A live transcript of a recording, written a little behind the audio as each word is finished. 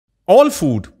All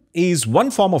food is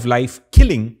one form of life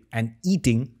killing and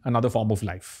eating another form of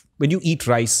life. When you eat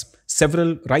rice,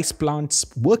 several rice plants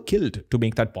were killed to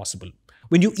make that possible.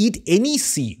 When you eat any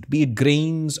seed, be it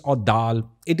grains or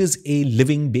dal, it is a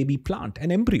living baby plant,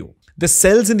 an embryo. The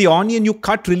cells in the onion you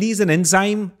cut release an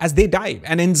enzyme as they die,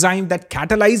 an enzyme that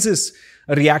catalyzes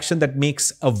a reaction that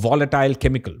makes a volatile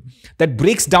chemical, that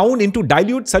breaks down into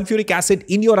dilute sulfuric acid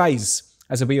in your eyes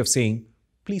as a way of saying,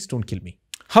 please don't kill me.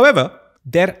 However,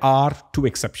 there are two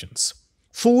exceptions.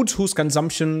 Foods whose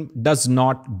consumption does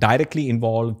not directly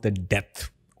involve the death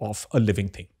of a living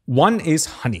thing. One is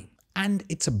honey. And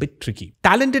it's a bit tricky.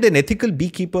 Talented and ethical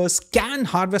beekeepers can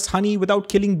harvest honey without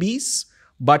killing bees,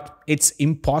 but it's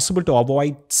impossible to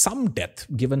avoid some death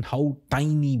given how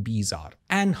tiny bees are.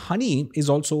 And honey is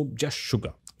also just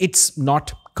sugar. It's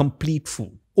not complete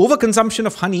food. Overconsumption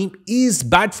of honey is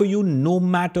bad for you no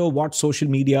matter what social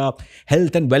media,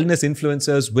 health and wellness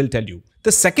influencers will tell you.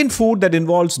 The second food that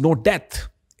involves no death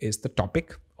is the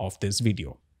topic of this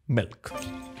video: milk.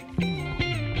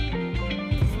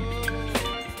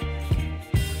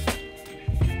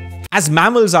 As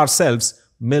mammals ourselves,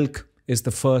 milk is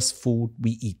the first food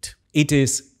we eat. It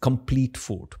is complete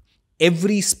food.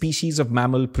 Every species of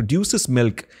mammal produces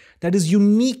milk that is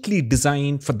uniquely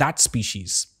designed for that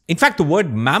species. In fact, the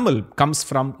word mammal comes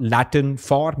from Latin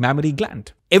for mammary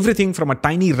gland. Everything from a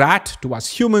tiny rat to us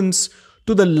humans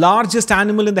to the largest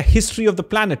animal in the history of the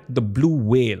planet, the blue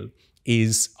whale,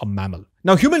 is a mammal.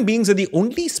 Now, human beings are the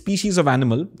only species of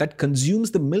animal that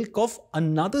consumes the milk of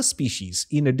another species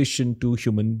in addition to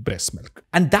human breast milk.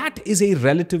 And that is a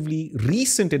relatively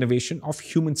recent innovation of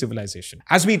human civilization.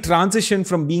 As we transition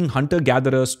from being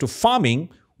hunter-gatherers to farming,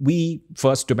 we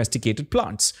first domesticated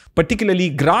plants,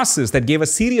 particularly grasses that gave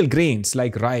us cereal grains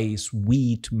like rice,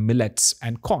 wheat, millets,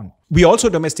 and corn. We also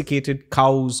domesticated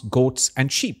cows, goats,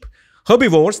 and sheep,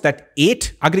 herbivores that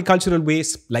ate agricultural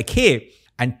waste like hay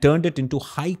and turned it into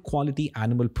high-quality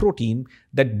animal protein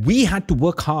that we had to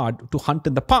work hard to hunt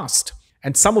in the past.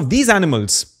 And some of these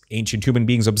animals, ancient human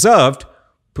beings observed,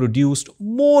 produced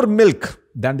more milk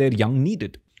than their young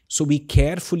needed. So we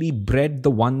carefully bred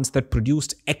the ones that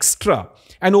produced extra.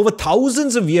 And over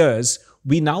thousands of years,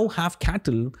 we now have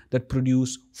cattle that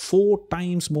produce 4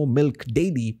 times more milk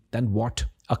daily than what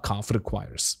a calf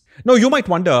requires. Now, you might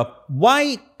wonder,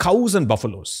 why cows and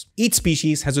buffaloes? Each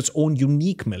species has its own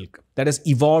unique milk that has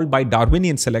evolved by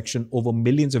Darwinian selection over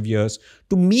millions of years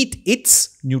to meet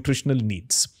its nutritional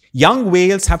needs. Young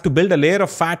whales have to build a layer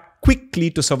of fat quickly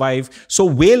to survive, so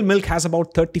whale milk has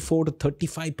about 34 to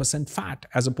 35% fat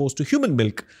as opposed to human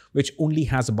milk, which only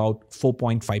has about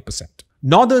 4.5%.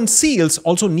 Northern seals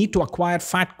also need to acquire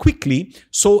fat quickly,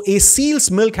 so a seal's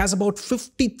milk has about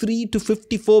 53 to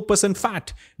 54%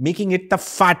 fat, making it the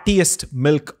fattiest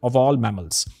milk of all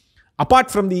mammals.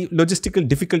 Apart from the logistical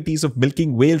difficulties of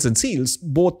milking whales and seals,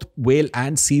 both whale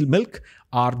and seal milk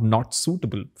are not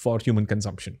suitable for human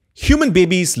consumption. Human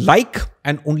babies like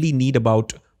and only need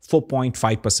about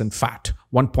 4.5% fat,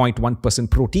 1.1%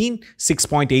 protein,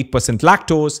 6.8%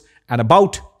 lactose, and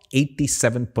about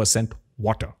 87%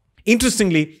 water.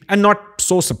 Interestingly, and not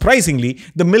so surprisingly,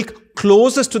 the milk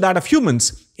closest to that of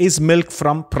humans is milk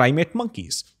from primate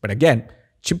monkeys. But again,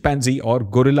 chimpanzee or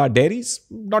gorilla dairies,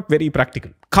 not very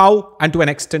practical. Cow, and to an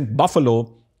extent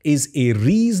buffalo, is a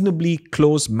reasonably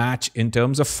close match in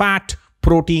terms of fat,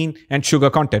 protein, and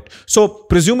sugar content. So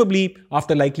presumably,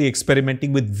 after likely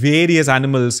experimenting with various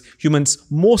animals, humans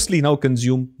mostly now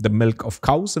consume the milk of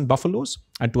cows and buffaloes,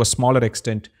 and to a smaller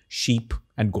extent, sheep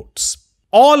and goats.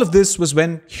 All of this was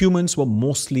when humans were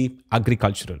mostly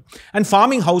agricultural, and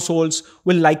farming households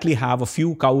will likely have a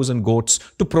few cows and goats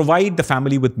to provide the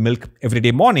family with milk every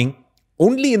day morning,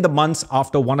 only in the months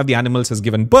after one of the animals has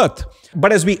given birth.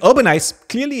 But as we urbanize,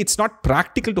 clearly it's not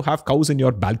practical to have cows in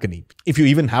your balcony, if you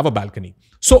even have a balcony.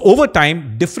 So over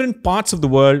time, different parts of the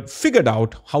world figured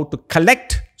out how to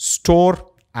collect, store,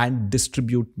 and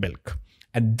distribute milk.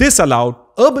 And this allowed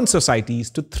urban societies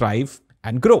to thrive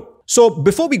and grow. So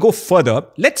before we go further,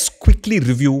 let's quickly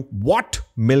review what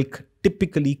milk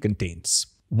typically contains.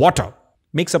 Water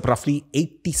makes up roughly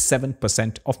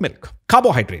 87% of milk.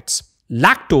 Carbohydrates.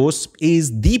 Lactose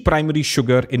is the primary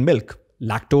sugar in milk.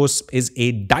 Lactose is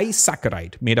a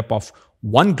disaccharide made up of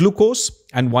one glucose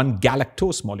and one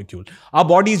galactose molecule. Our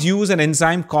bodies use an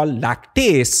enzyme called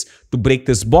lactase to break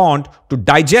this bond to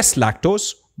digest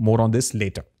lactose. More on this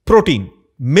later. Protein.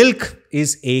 Milk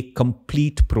is a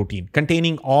complete protein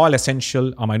containing all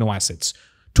essential amino acids.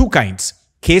 2 kinds,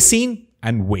 casein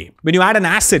and whey. When you add an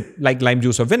acid like lime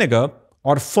juice or vinegar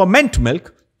or ferment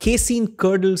milk, casein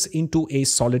curdles into a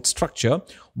solid structure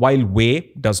while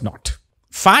whey does not.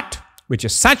 Fat, which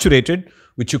is saturated,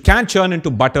 which you can churn into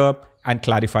butter and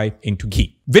clarify into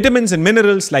ghee. Vitamins and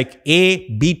minerals like A,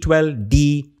 B12,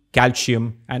 D,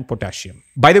 calcium, and potassium.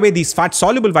 By the way, these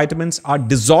fat-soluble vitamins are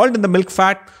dissolved in the milk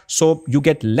fat, so you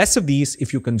get less of these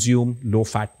if you consume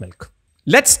low-fat milk.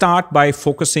 Let's start by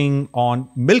focusing on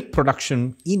milk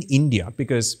production in India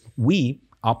because we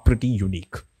are pretty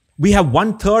unique. We have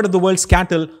 1/3 of the world's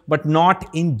cattle, but not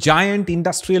in giant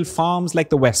industrial farms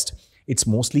like the West. It's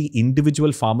mostly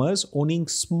individual farmers owning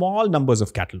small numbers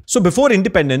of cattle. So before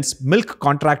independence, milk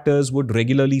contractors would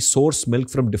regularly source milk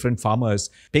from different farmers,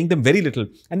 paying them very little,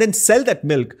 and then sell that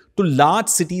milk to large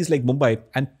cities like Mumbai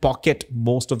and pocket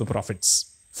most of the profits.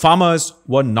 Farmers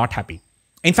were not happy.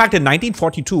 In fact, in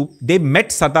 1942, they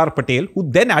met Sardar Patel, who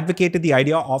then advocated the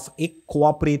idea of a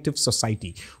cooperative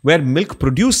society, where milk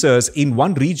producers in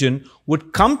one region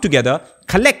would come together,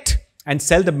 collect and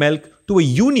sell the milk to a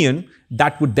union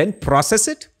that would then process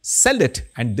it, sell it,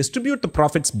 and distribute the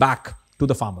profits back to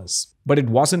the farmers. But it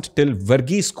wasn't till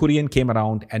Varghese Kurian came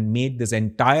around and made this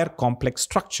entire complex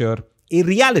structure a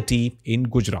reality in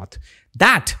Gujarat.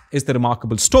 That is the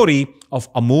remarkable story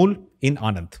of Amul in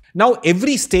Anand. Now,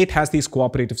 every state has these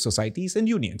cooperative societies and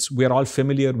unions. We are all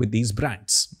familiar with these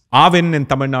brands. Avin in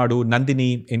Tamil Nadu,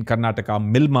 Nandini in Karnataka,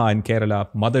 Milma in Kerala,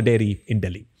 Mother Dairy in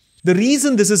Delhi. The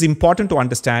reason this is important to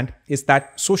understand is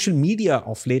that social media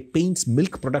of late paints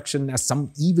milk production as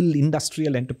some evil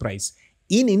industrial enterprise.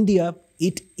 In India,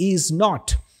 it is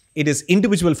not. It is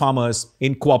individual farmers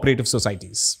in cooperative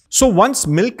societies. So once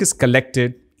milk is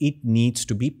collected, it needs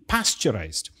to be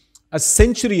pasteurized. A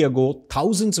century ago,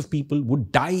 thousands of people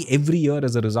would die every year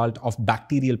as a result of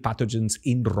bacterial pathogens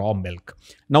in raw milk.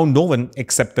 Now, no one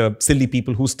except the silly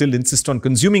people who still insist on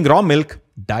consuming raw milk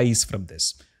dies from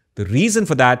this. The reason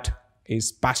for that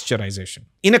is pasteurization.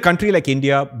 In a country like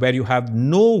India, where you have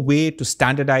no way to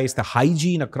standardize the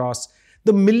hygiene across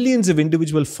the millions of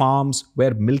individual farms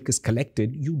where milk is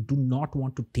collected, you do not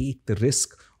want to take the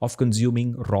risk of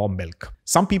consuming raw milk.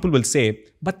 Some people will say,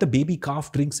 but the baby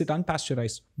calf drinks it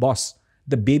unpasteurized. Boss,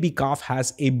 the baby calf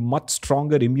has a much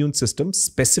stronger immune system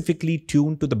specifically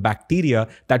tuned to the bacteria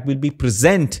that will be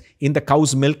present in the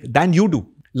cow's milk than you do.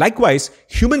 Likewise,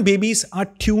 human babies are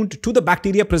tuned to the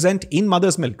bacteria present in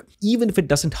mother's milk. Even if it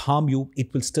doesn't harm you,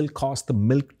 it will still cause the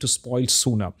milk to spoil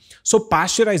sooner. So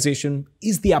pasteurization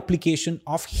is the application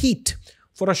of heat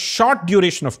for a short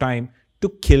duration of time to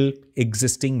kill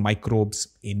existing microbes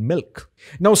in milk.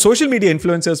 Now, social media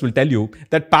influencers will tell you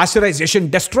that pasteurization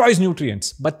destroys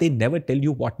nutrients, but they never tell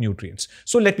you what nutrients.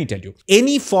 So let me tell you,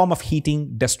 any form of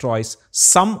heating destroys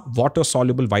some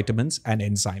water-soluble vitamins and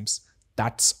enzymes.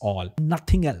 That's all,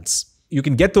 nothing else. You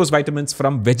can get those vitamins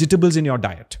from vegetables in your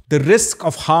diet. The risk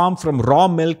of harm from raw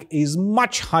milk is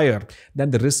much higher than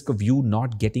the risk of you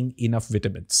not getting enough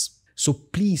vitamins. So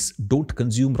please don't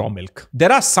consume raw milk.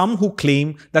 There are some who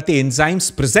claim that the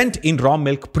enzymes present in raw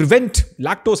milk prevent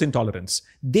lactose intolerance.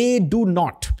 They do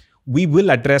not. We will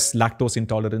address lactose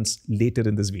intolerance later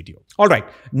in this video. All right,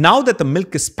 now that the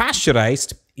milk is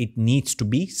pasteurized, it needs to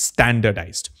be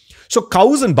standardized. So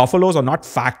cows and buffaloes are not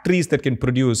factories that can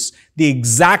produce the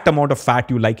exact amount of fat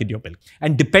you like in your milk.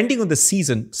 And depending on the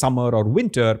season, summer or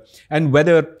winter, and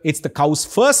whether it's the cow's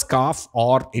first calf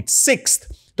or its sixth,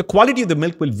 the quality of the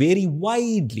milk will vary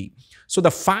widely. So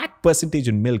the fat percentage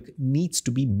in milk needs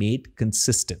to be made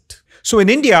consistent. So in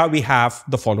India, we have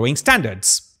the following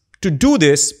standards. To do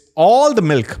this, all the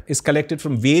milk is collected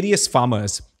from various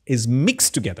farmers, is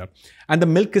mixed together, and the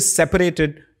milk is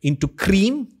separated into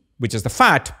cream, which is the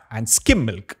fat, and skim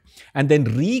milk, and then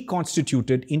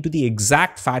reconstituted into the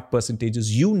exact fat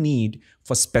percentages you need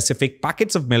for specific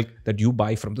packets of milk that you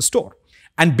buy from the store.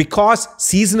 And because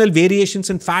seasonal variations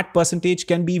in fat percentage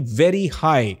can be very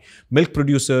high, milk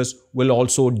producers will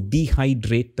also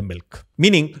dehydrate the milk,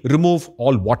 meaning remove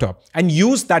all water and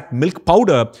use that milk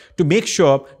powder to make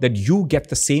sure that you get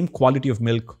the same quality of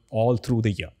milk all through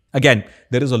the year. Again,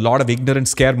 there is a lot of ignorant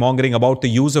scaremongering about the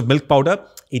use of milk powder.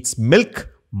 It's milk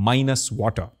minus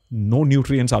water. No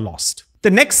nutrients are lost.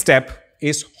 The next step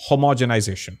is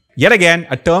homogenization. Yet again,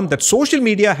 a term that social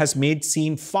media has made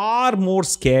seem far more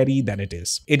scary than it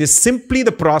is. It is simply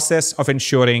the process of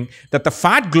ensuring that the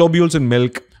fat globules in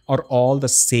milk are all the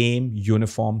same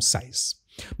uniform size.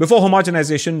 Before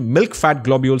homogenization, milk fat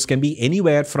globules can be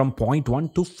anywhere from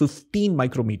 0.1 to 15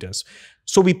 micrometers.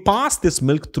 So we pass this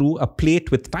milk through a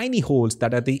plate with tiny holes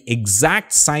that are the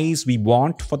exact size we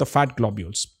want for the fat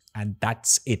globules. And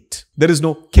that's it. There is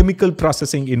no chemical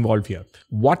processing involved here.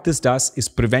 What this does is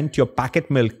prevent your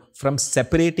packet milk from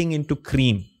separating into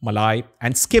cream, malai,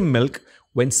 and skim milk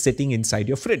when sitting inside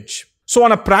your fridge. So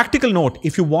on a practical note,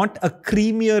 if you want a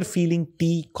creamier feeling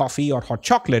tea, coffee, or hot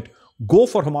chocolate, go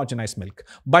for homogenized milk.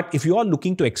 But if you are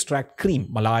looking to extract cream,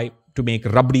 malai, to make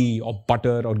rabdi or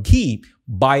butter or ghee,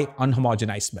 buy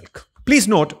unhomogenized milk. Please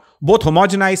note, both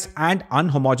homogenized and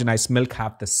unhomogenized milk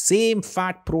have the same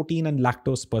fat, protein, and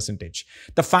lactose percentage.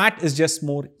 The fat is just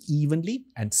more evenly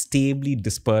and stably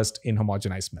dispersed in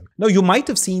homogenized milk. Now, you might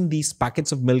have seen these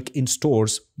packets of milk in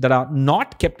stores that are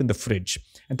not kept in the fridge.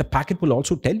 And the packet will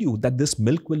also tell you that this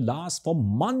milk will last for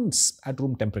months at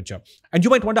room temperature. And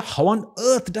you might wonder, how on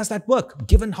earth does that work,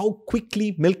 given how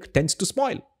quickly milk tends to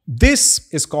spoil?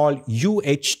 This is called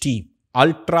UHT.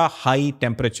 Ultra high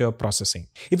temperature processing.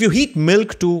 If you heat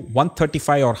milk to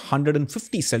 135 or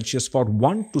 150 Celsius for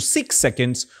 1 to 6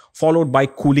 seconds, followed by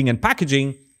cooling and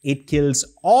packaging, it kills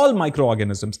all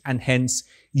microorganisms, and hence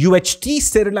UHT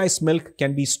sterilized milk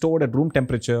can be stored at room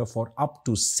temperature for up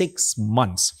to 6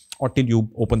 months or till you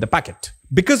open the packet.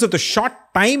 Because of the short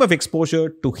time of exposure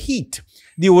to heat,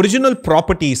 the original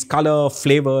properties, color,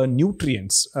 flavor,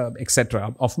 nutrients,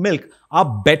 etc. of milk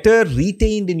are better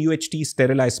retained in UHT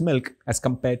sterilized milk as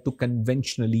compared to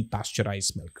conventionally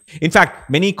pasteurized milk. In fact,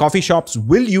 many coffee shops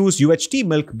will use UHT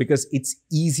milk because it's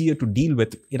easier to deal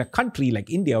with in a country like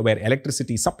India, where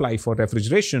electricity supply for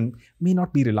refrigeration may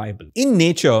not be reliable. In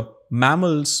nature,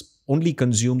 mammals only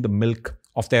consume the milk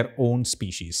of their own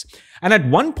species. And at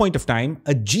one point of time,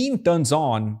 a gene turns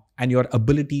on and your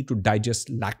ability to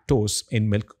digest lactose in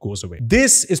milk goes away.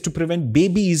 This is to prevent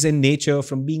babies in nature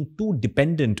from being too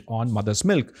dependent on mother's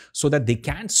milk so that they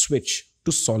can switch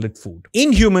to solid food.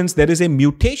 In humans, there is a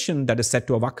mutation that is said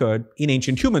to have occurred in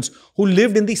ancient humans who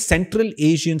lived in the Central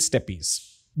Asian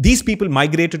steppes. These people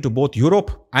migrated to both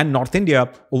Europe and North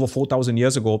India over 4,000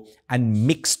 years ago and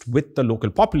mixed with the local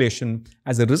population,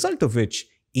 as a result of which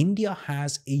India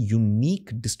has a unique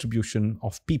distribution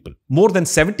of people. More than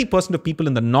 70% of people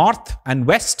in the north and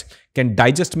west can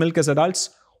digest milk as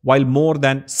adults, while more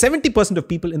than 70% of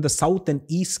people in the south and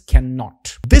east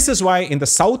cannot. This is why in the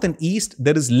south and east,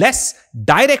 there is less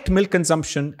direct milk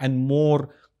consumption and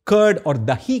more curd or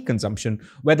dahi consumption,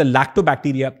 where the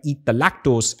lactobacteria eat the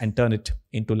lactose and turn it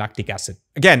into lactic acid.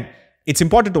 Again, it's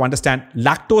important to understand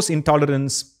lactose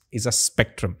intolerance is a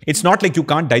spectrum. It's not like you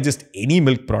can't digest any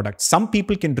milk product. Some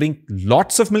people can drink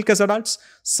lots of milk as adults,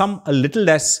 some a little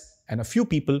less, and a few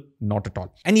people not at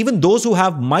all. And even those who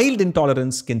have mild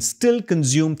intolerance can still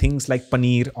consume things like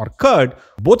paneer or curd,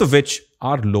 both of which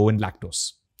are low in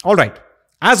lactose. All right,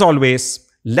 as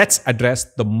always, let's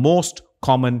address the most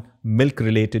common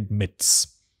milk-related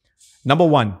myths. Number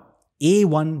 1,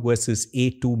 A1 versus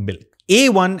A2 milk.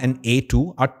 A1 and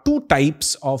A2 are two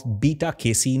types of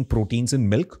beta-casein proteins in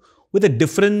milk with a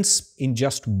difference in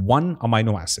just one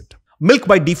amino acid. Milk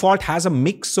by default has a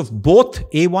mix of both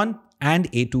A1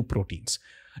 and A2 proteins.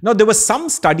 Now, there were some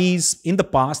studies in the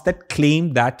past that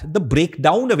claimed that the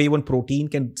breakdown of A1 protein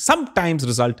can sometimes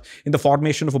result in the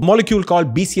formation of a molecule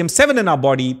called BCM7 in our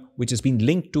body, which has been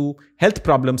linked to health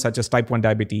problems such as type 1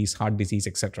 diabetes, heart disease,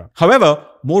 etc. However,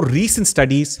 more recent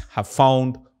studies have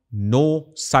found no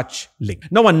such link.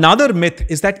 Now, another myth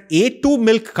is that A2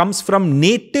 milk comes from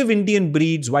native Indian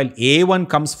breeds while A1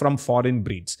 comes from foreign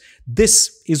breeds.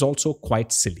 This is also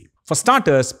quite silly. For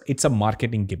starters, it's a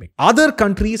marketing gimmick. Other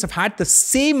countries have had the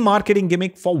same marketing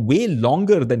gimmick for way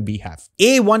longer than we have.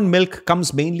 A1 milk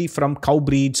comes mainly from cow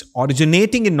breeds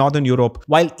originating in Northern Europe,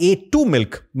 while A2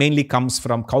 milk mainly comes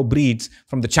from cow breeds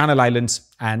from the Channel Islands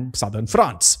and southern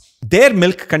France. Their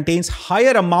milk contains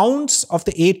higher amounts of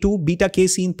the A2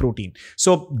 beta-casein protein.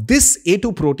 So this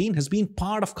A2 protein has been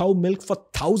part of cow milk for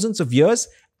thousands of years,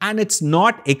 and it's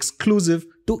not exclusive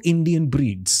to Indian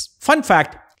breeds. Fun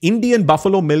fact, Indian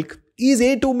buffalo milk is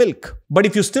A2 milk. But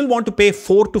if you still want to pay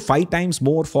 4 to 5 times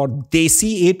more for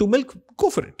desi A2 milk,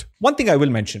 go for it. One thing I will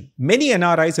mention, many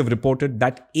NRIs have reported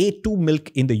that A2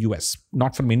 milk in the US,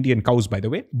 not from Indian cows by the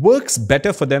way, works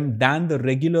better for them than the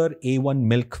regular A1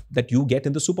 milk that you get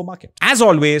in the supermarket. As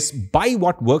always, buy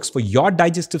what works for your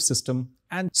digestive system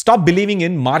and stop believing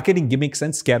in marketing gimmicks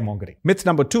and scaremongering. Myth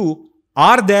number 2,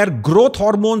 are there growth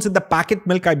hormones in the packet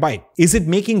milk I buy? Is it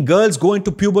making girls go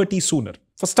into puberty sooner?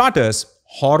 For starters,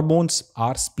 hormones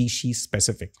are species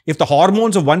specific. If the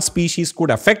hormones of one species could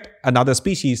affect another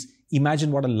species,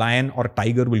 imagine what a lion or a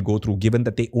tiger will go through given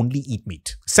that they only eat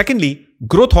meat. Secondly,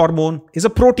 growth hormone is a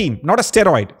protein, not a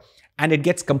steroid, and it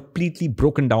gets completely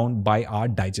broken down by our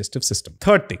digestive system.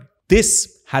 Third thing,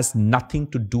 this has nothing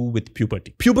to do with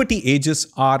puberty. Puberty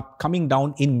ages are coming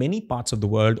down in many parts of the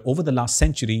world over the last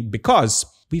century because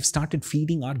we've started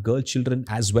feeding our girl children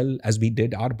as well as we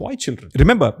did our boy children.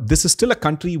 Remember, this is still a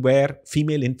country where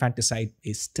female infanticide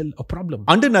is still a problem.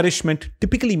 Undernourishment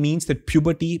typically means that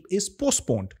puberty is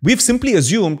postponed. We've simply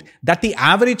assumed that the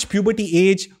average puberty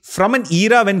age from an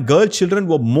era when girl children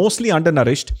were mostly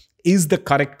undernourished is the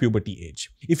correct puberty age.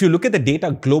 If you look at the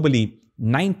data globally,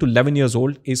 9 to 11 years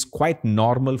old is quite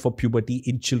normal for puberty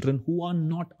in children who are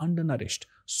not undernourished.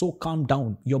 So calm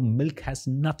down. Your milk has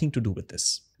nothing to do with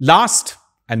this. Last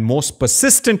and most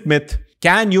persistent myth,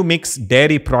 can you mix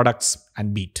dairy products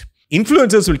and meat?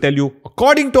 Influencers will tell you,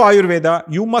 according to Ayurveda,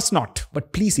 you must not.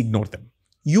 But please ignore them.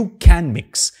 You can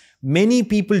mix. Many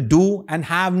people do and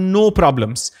have no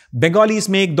problems. Bengalis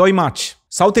make doi mach.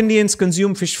 South Indians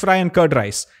consume fish fry and curd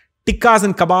rice. Tikkas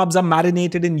and kebabs are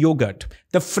marinated in yogurt.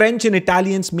 The French and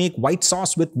Italians make white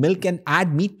sauce with milk and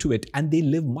add meat to it, and they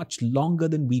live much longer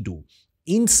than we do.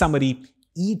 In summary,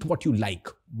 eat what you like,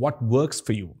 what works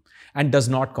for you, and does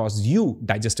not cause you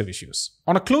digestive issues.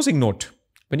 On a closing note,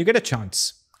 when you get a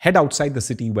chance, head outside the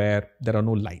city where there are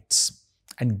no lights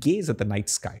and gaze at the night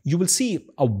sky. You will see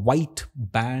a white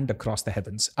band across the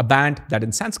heavens, a band that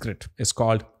in Sanskrit is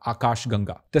called Akash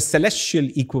Ganga, the celestial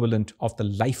equivalent of the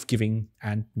life-giving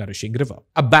and nourishing river.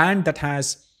 A band that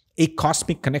has a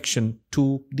cosmic connection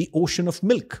to the ocean of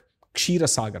milk, Kshira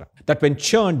Sagara, that when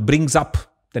churned brings up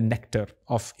the nectar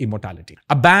of immortality.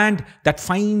 A band that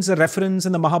finds a reference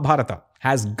in the Mahabharata,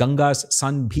 as Ganga's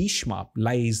son Bhishma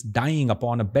lies dying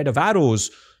upon a bed of arrows,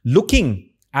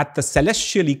 looking at the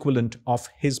celestial equivalent of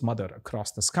his mother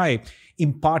across the sky,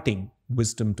 imparting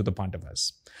wisdom to the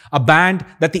Pandavas. A band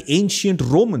that the ancient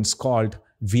Romans called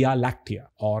Via Lactea,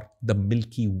 or the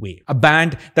Milky Way. A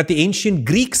band that the ancient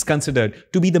Greeks considered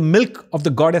to be the milk of the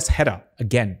goddess Hera,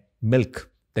 again,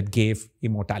 milk that gave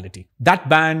immortality. That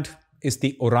band is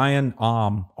the Orion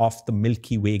arm of the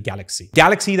Milky Way galaxy.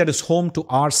 Galaxy that is home to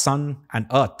our sun and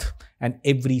earth and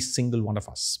every single one of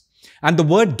us. And the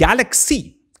word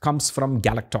galaxy comes from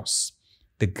galactose,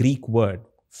 the Greek word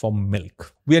for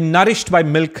milk. We are nourished by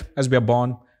milk as we are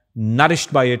born,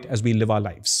 nourished by it as we live our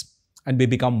lives, and we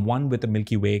become one with the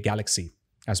Milky Way galaxy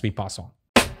as we pass on.